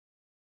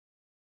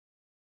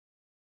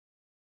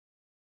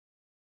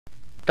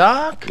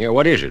Doc? Yeah,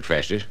 what is it,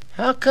 Festus?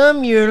 How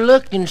come you're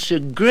looking so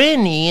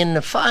grinny in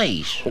the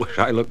face? Was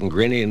I looking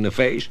grinny in the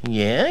face?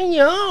 Yeah,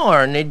 you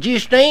are, and it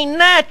just ain't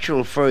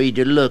natural for you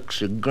to look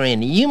so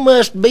grinny. You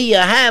must be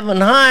a-having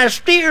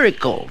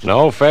hystericals.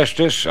 No,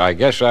 Festus, I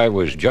guess I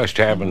was just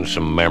having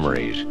some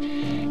memories.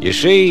 You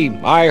see,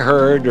 I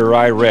heard or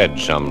I read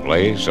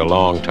someplace a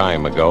long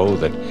time ago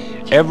that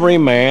every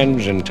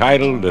man's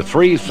entitled to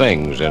 3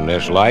 things in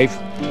this life: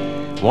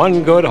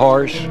 1 good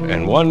horse,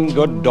 and 1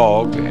 good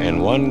dog,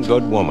 and 1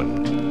 good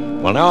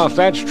woman. Well, now, if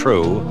that's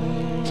true,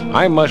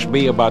 I must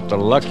be about the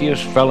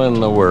luckiest fella in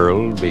the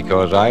world,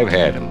 because I've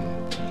had 'em.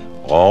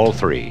 All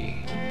 3.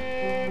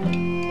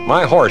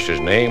 My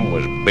horse's name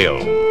was Bill.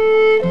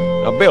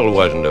 Now, Bill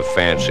wasn't a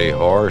fancy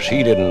horse.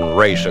 He didn't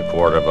race a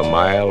quarter of a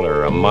mile,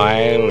 or a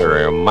mile,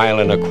 or a mile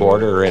and a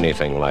quarter, or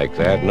anything like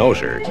that. No,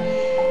 sir.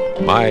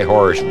 My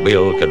horse,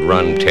 Bill, could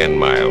run 10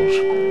 miles.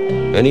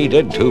 And he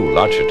did, too,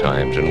 lots of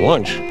times. And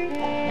once,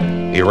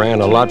 he ran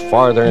a lot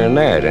farther than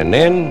that, and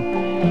then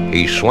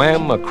he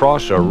swam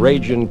across a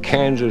raging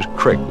Kansas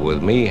creek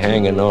with me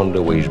hanging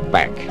onto his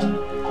back,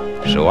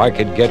 so I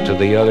could get to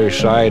the other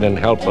side and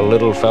help a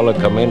little fella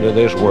come into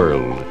this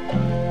world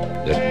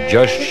that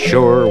just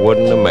sure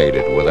wouldn't have made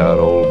it without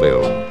old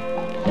Bill.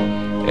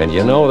 And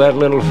you know that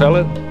little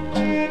fella?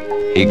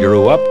 He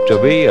grew up to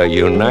be a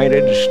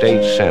United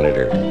States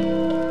Senator.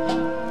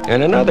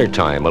 And another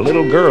time, a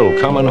little girl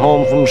coming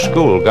home from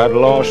school got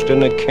lost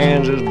in a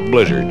Kansas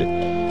blizzard,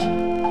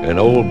 and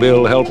old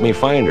Bill helped me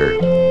find her.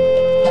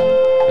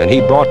 And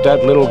he brought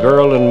that little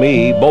girl and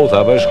me, both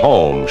of us,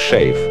 home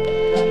safe,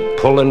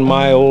 pulling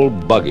my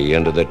old buggy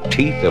into the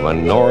teeth of a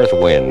north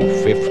wind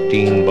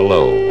 15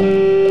 below.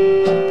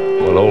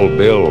 Well, old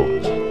Bill,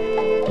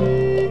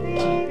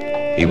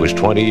 he was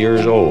 20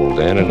 years old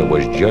then, and it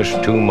was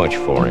just too much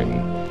for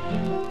him.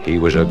 He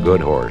was a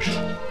good horse.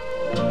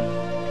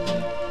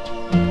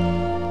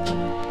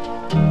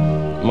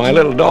 My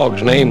little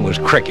dog's name was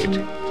Cricket.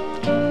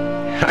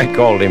 I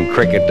called him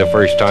Cricket the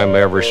first time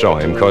I ever saw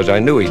him, 'cause I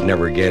knew he'd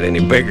never get any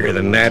bigger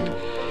than that.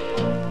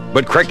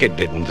 But Cricket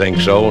didn't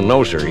think so.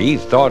 No, sir. He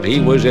thought he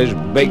was as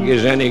big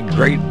as any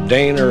Great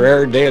Dane or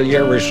Airedale you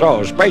ever saw,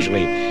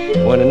 especially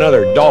when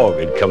another dog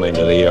had come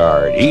into the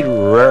yard. He'd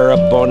rear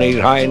up on his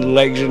hind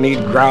legs, and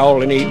he'd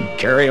growl, and he'd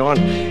carry on.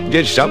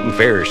 Just something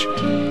fierce.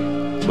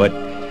 But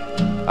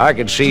I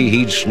could see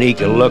he'd sneak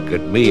a look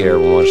at me every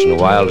once in a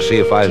while to see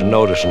if I was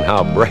noticing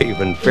how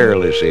brave and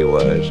fearless he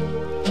was.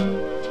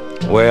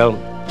 Well,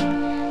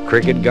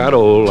 Cricket got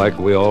old like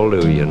we all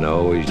do, you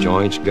know. His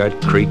joints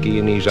got creaky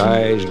and his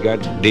eyes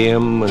got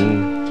dim,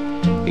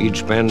 and he'd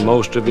spend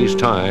most of his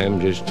time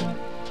just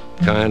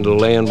kind of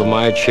laying by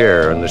my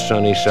chair on the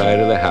sunny side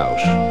of the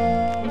house.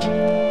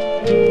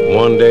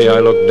 One day I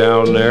looked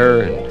down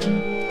there,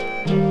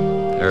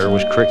 and there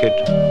was Cricket,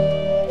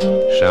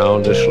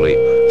 sound asleep.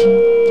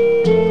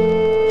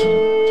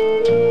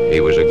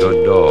 He was a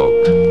good dog.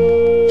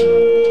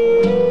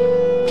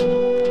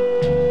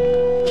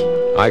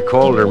 I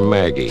called her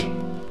Maggie.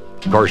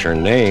 Of course, her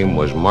name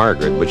was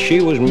Margaret, but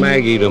she was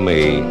Maggie to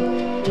me.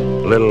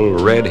 Little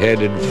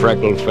red-headed,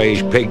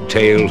 freckle-faced,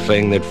 pigtail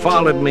thing that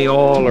followed me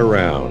all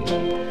around.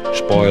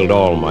 Spoiled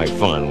all my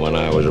fun when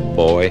I was a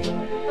boy.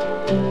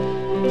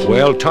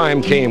 Well,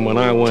 time came when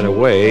I went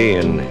away,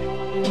 and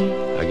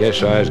I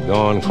guess I was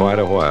gone quite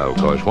a while,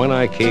 'cause when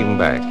I came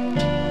back,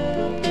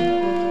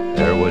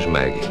 there was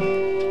Maggie.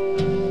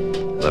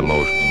 The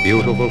most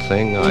beautiful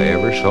thing I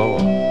ever saw.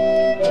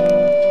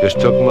 Just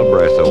took my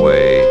breath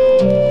away.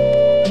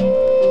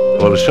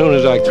 Well, as soon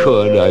as I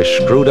could, I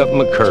screwed up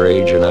my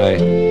courage, and I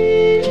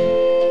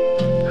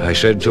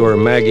said to her,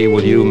 "Maggie,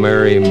 will you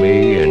marry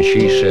me?" And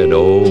she said,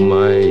 "Oh,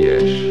 my,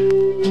 yes."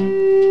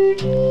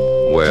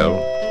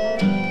 Well,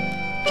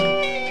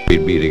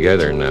 we'd be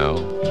together now,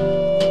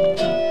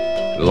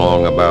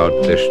 long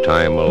about this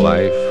time of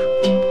life,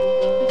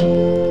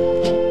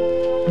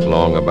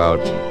 long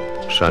about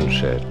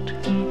sunset.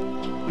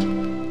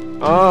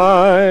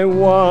 I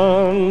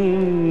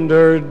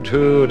wandered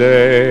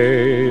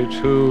today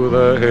to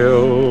the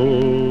hill,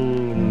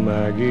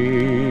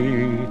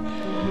 Maggie,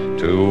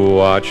 to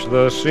watch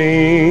the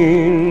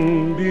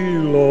scene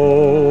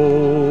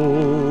below.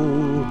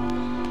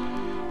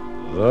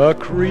 The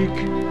creek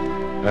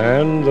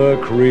and the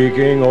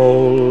creaking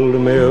old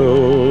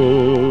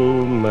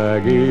mill,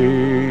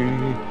 Maggie,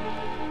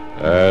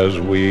 as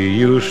we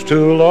used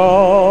to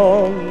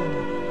long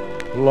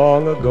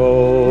ago.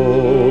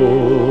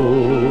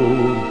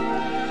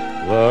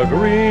 The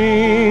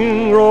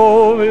green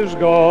grove is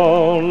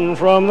gone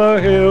from the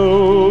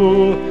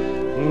hill,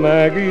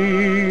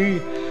 Maggie,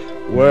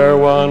 where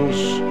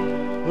once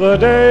the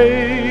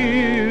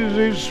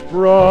daisies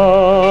sprung.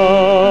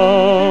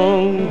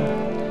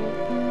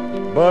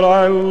 But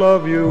I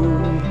love you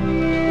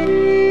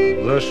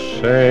the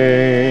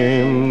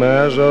same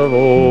as of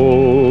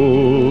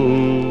old,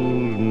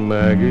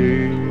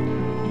 Maggie,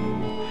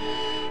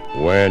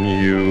 when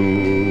you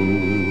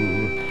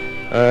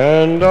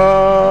and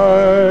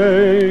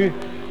I